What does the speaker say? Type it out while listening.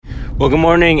Well, good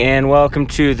morning and welcome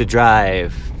to The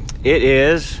Drive. It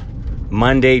is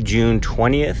Monday, June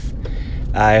 20th.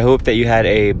 I hope that you had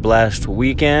a blessed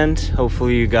weekend.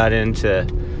 Hopefully you got into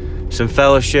some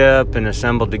fellowship and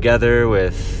assembled together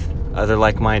with other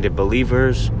like-minded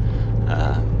believers.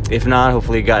 If not,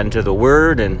 hopefully you got into the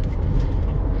Word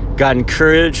and got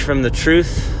encouraged from the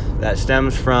truth that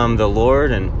stems from the Lord.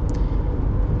 And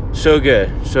so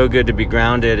good to be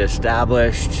grounded,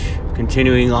 established,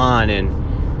 continuing on and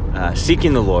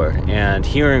seeking the Lord and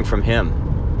hearing from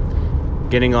Him,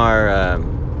 getting our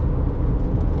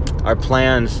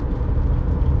plans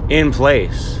in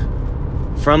place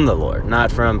from the Lord, not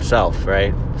from self,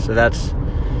 right? So that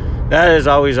is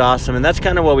always awesome, and that's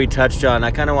kind of what we touched on.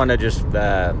 I kind of want to just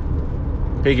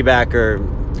piggyback or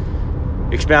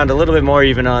expound a little bit more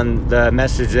even on the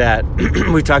message that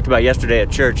we talked about yesterday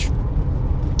at church.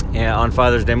 And on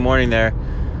Father's Day morning there,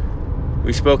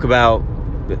 we spoke about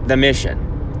the mission.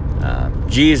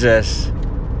 Jesus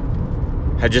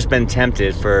had just been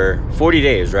tempted for 40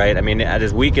 days, right? I mean, at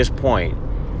his weakest point,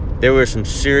 there were some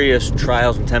serious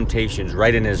trials and temptations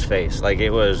right in his face. Like, it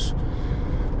was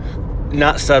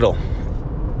not subtle.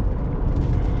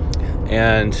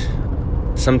 And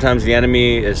sometimes the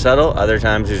enemy is subtle, other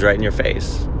times he's right in your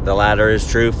face. The latter is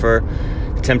true for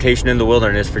the temptation in the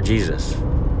wilderness for Jesus.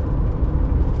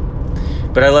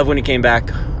 But I love when he came back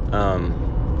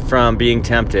from being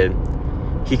tempted,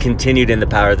 he continued in the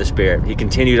power of the Spirit. He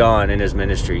continued on in his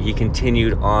ministry. He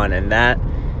continued on, and that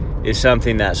is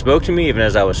something that spoke to me even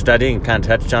as I was studying. Kind of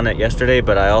touched on it yesterday,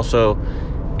 but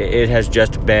it has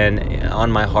just been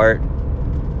on my heart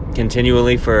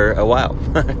continually for a while.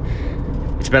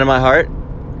 It's been on my heart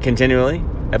continually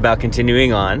about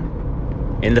continuing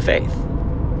on in the faith.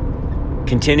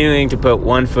 Continuing to put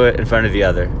one foot in front of the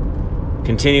other.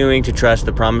 Continuing to trust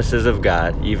the promises of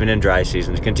God, even in dry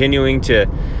seasons. Continuing to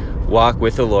walk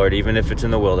with the Lord, even if it's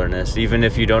in the wilderness, even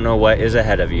if you don't know what is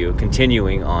ahead of you,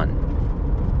 continuing on.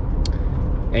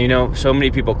 And so many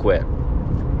people quit.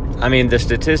 I mean, the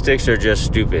statistics are just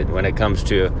stupid when it comes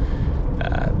to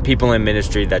people in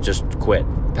ministry that just quit.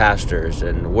 Pastors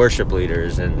and worship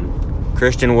leaders and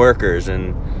Christian workers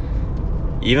and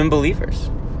even believers.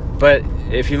 But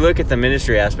if you look at the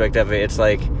ministry aspect of it, it's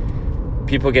like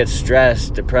people get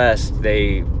stressed, depressed,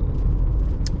 they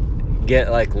get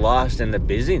lost in the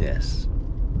busyness,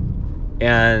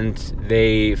 and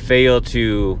they fail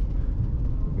to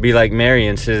be like Mary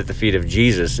and sit at the feet of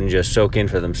Jesus and just soak in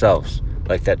for themselves,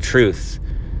 like that truth,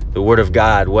 the Word of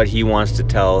God, what He wants to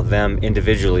tell them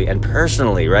individually and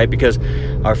personally, right? Because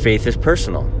our faith is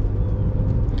personal.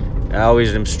 I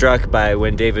always am struck by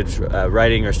when David's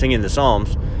writing or singing the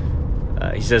Psalms,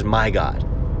 he says, "My God."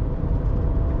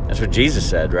 That's what Jesus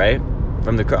said, right?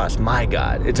 From the cross, "My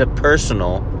God." It's a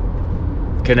personal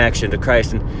connection to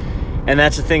Christ, and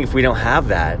that's the thing. If we don't have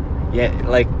that,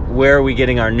 where are we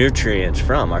getting our nutrients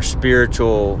from? Our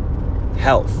spiritual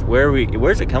health,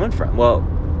 where's it coming from? Well,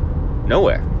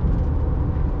 nowhere.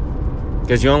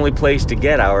 Because the only place to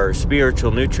get our spiritual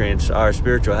nutrients, our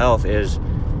spiritual health, is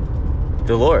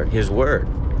the Lord, His Word,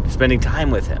 spending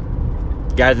time with Him,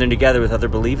 gathering together with other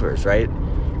believers, right?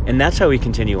 And that's how we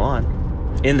continue on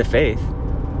in the faith.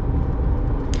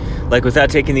 Without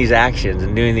taking these actions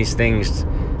and doing these things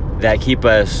that keep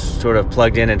us sort of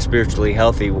plugged in and spiritually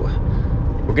healthy, we're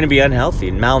going to be unhealthy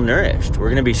and malnourished. We're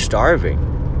going to be starving.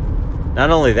 Not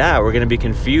only that, we're going to be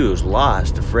confused,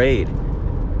 lost, afraid.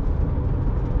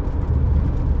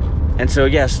 And so,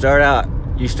 you start out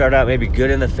maybe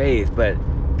good in the faith, but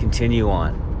continue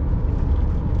on.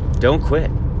 Don't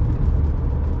quit.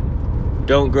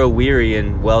 Don't grow weary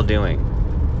in well-doing.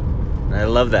 And I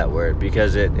love that word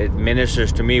because it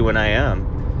ministers to me when I am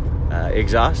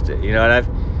exhausted. And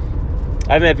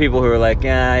I've met people who are like,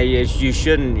 you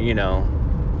shouldn't,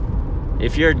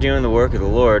 if you're doing the work of the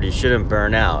Lord, you shouldn't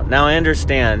burn out. Now, I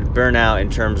understand burnout in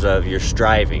terms of you're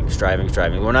striving.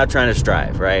 We're not trying to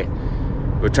strive, right?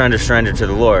 We're trying to surrender to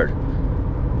the Lord.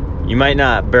 You might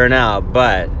not burn out,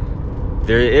 but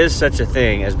there is such a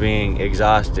thing as being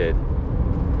exhausted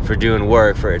for doing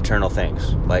work for eternal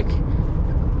things.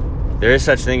 There is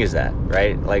such thing as that,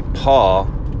 right? Paul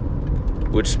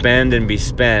would spend and be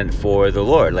spent for the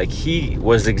Lord. He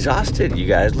was exhausted, you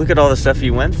guys. Look at all the stuff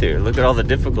he went through. Look at all the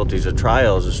difficulties, the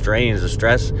trials, the strains, the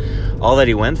stress, all that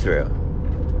he went through.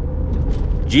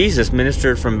 Jesus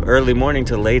ministered from early morning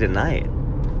to late at night.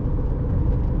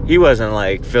 He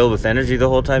wasn't filled with energy the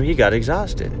whole time. He got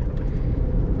exhausted.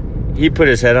 He put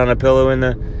his head on a pillow on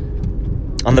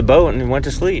the boat and went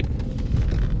to sleep.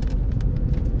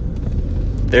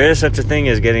 There is such a thing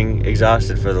as getting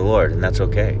exhausted for the Lord, and that's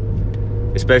okay.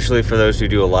 especially for those who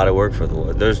do a lot of work for the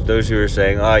Lord. Those who are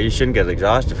saying, oh, you shouldn't get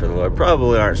exhausted for the Lord,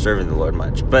 probably aren't serving the Lord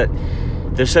much. But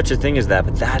there's such a thing as that.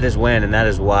 But that is when, and that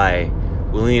is why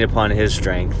we lean upon His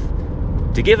strength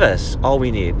to give us all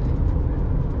we need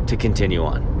to continue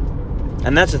on.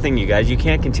 And that's the thing, you guys. You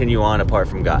can't continue on apart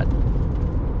from God.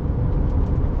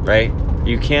 Right?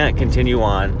 You can't continue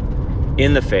on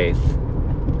in the faith,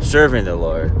 serving the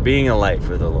Lord, being a light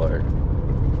for the Lord.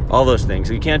 All those things.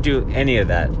 You can't do any of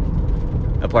that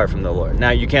apart from the Lord.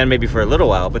 Now, you can maybe for a little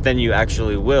while, but then you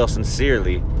actually will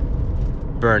sincerely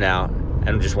burn out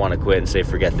and just want to quit and say,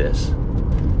 forget this.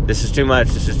 This is too much.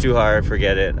 This is too hard.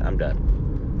 Forget it. I'm done.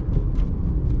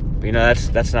 But, you know,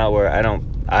 that's not where I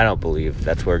don't believe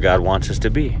that's where God wants us to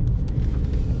be.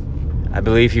 I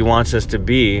believe He wants us to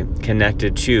be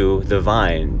connected to the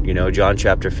vine. You know, John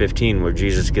chapter 15, where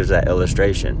Jesus gives that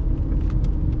illustration.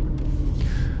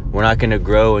 We're not going to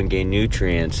grow and gain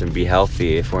nutrients and be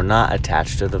healthy if we're not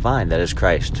attached to the vine, that is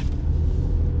Christ.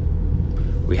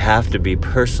 We have to be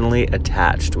personally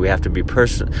attached. We have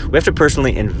to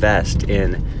personally invest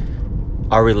in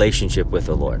our relationship with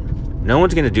the Lord. No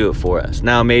one's going to do it for us.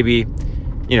 Now, maybe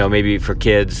for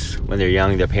kids, when they're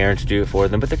young, their parents do it for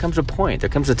them. But there comes a point, there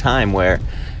comes a time where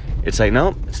it's like,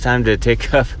 no, it's time to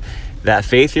take up that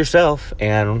faith yourself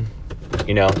and,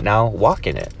 now walk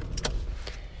in it.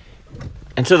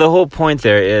 And so the whole point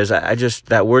there is,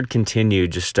 that word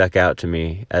continued just stuck out to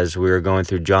me as we were going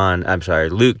through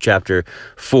Luke chapter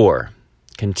 4.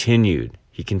 Continued.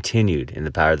 He continued in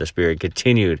the power of the Spirit,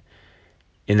 continued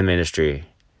in the ministry.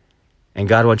 And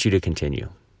God wants you to continue.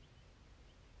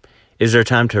 Is there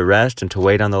time to rest and to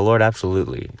wait on the Lord?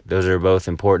 Absolutely. Those are both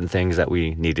important things that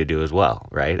we need to do as well,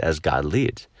 right? As God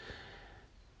leads.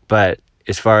 But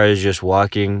as far as just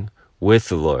walking with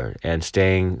the Lord and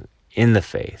staying in the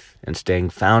faith and staying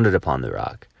founded upon the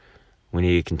rock, we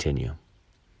need to continue.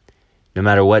 No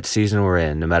matter what season we're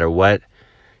in, no matter what,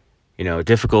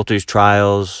 difficulties,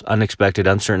 trials, unexpected,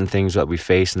 uncertain things that we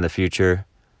face in the future,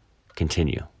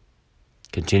 continue.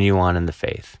 Continue on in the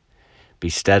faith. Be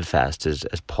steadfast, as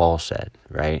Paul said,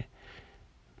 right?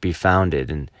 Be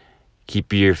founded and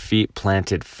keep your feet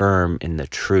planted firm in the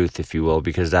truth, if you will,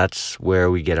 because that's where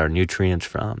we get our nutrients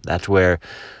from. That's where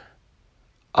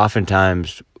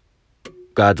oftentimes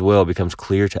God's will becomes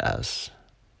clear to us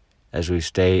as we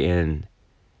stay in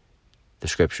the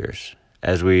Scriptures,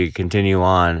 as we continue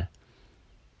on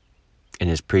in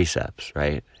His precepts,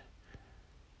 right?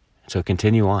 So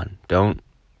continue on. Don't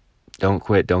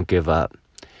quit. Don't give up.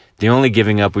 The only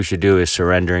giving up we should do is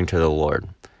surrendering to the Lord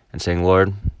and saying,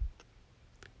 Lord,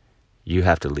 you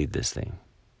have to lead this thing.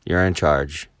 You're in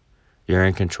charge. You're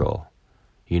in control.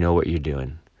 You know what you're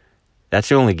doing. That's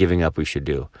the only giving up we should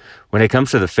do. When it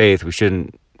comes to the faith, we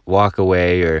shouldn't walk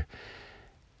away or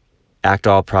act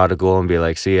all prodigal and be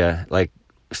like, see ya, like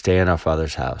stay in our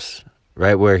Father's house,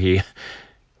 right where He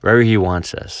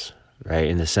wants us, right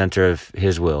in the center of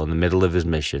His will, in the middle of His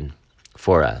mission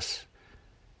for us.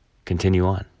 Continue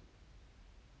on.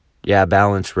 Yeah,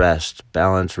 balance rest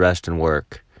and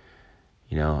work.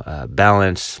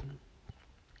 Balance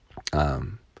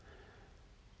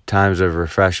times of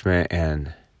refreshment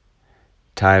and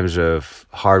times of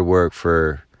hard work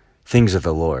for things of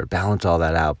the Lord. Balance all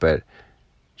that out, but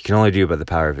you can only do it by the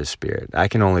power of His Spirit. I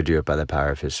can only do it by the power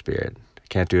of His Spirit. I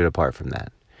can't do it apart from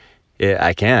that.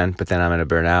 I can, but then I'm going to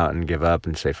burn out and give up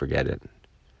and say, forget it.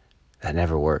 That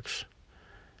never works.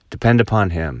 Depend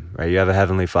upon Him, right? You have a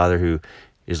Heavenly Father who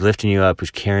is lifting you up,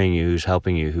 who's carrying you, who's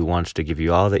helping you, who wants to give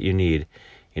you all that you need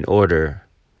in order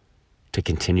to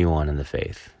continue on in the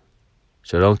faith.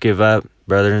 So don't give up,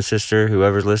 brother and sister,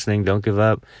 whoever's listening, don't give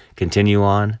up. Continue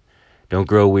on. Don't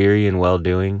grow weary in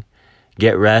well-doing.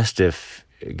 Get rest if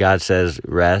God says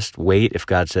rest. Wait if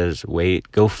God says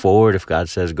wait. Go forward if God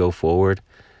says go forward.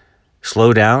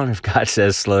 Slow down if God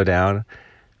says slow down.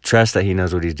 Trust that He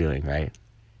knows what He's doing, right?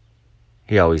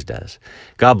 He always does.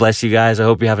 God bless you guys. I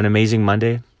hope you have an amazing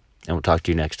Monday, and we'll talk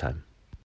to you next time.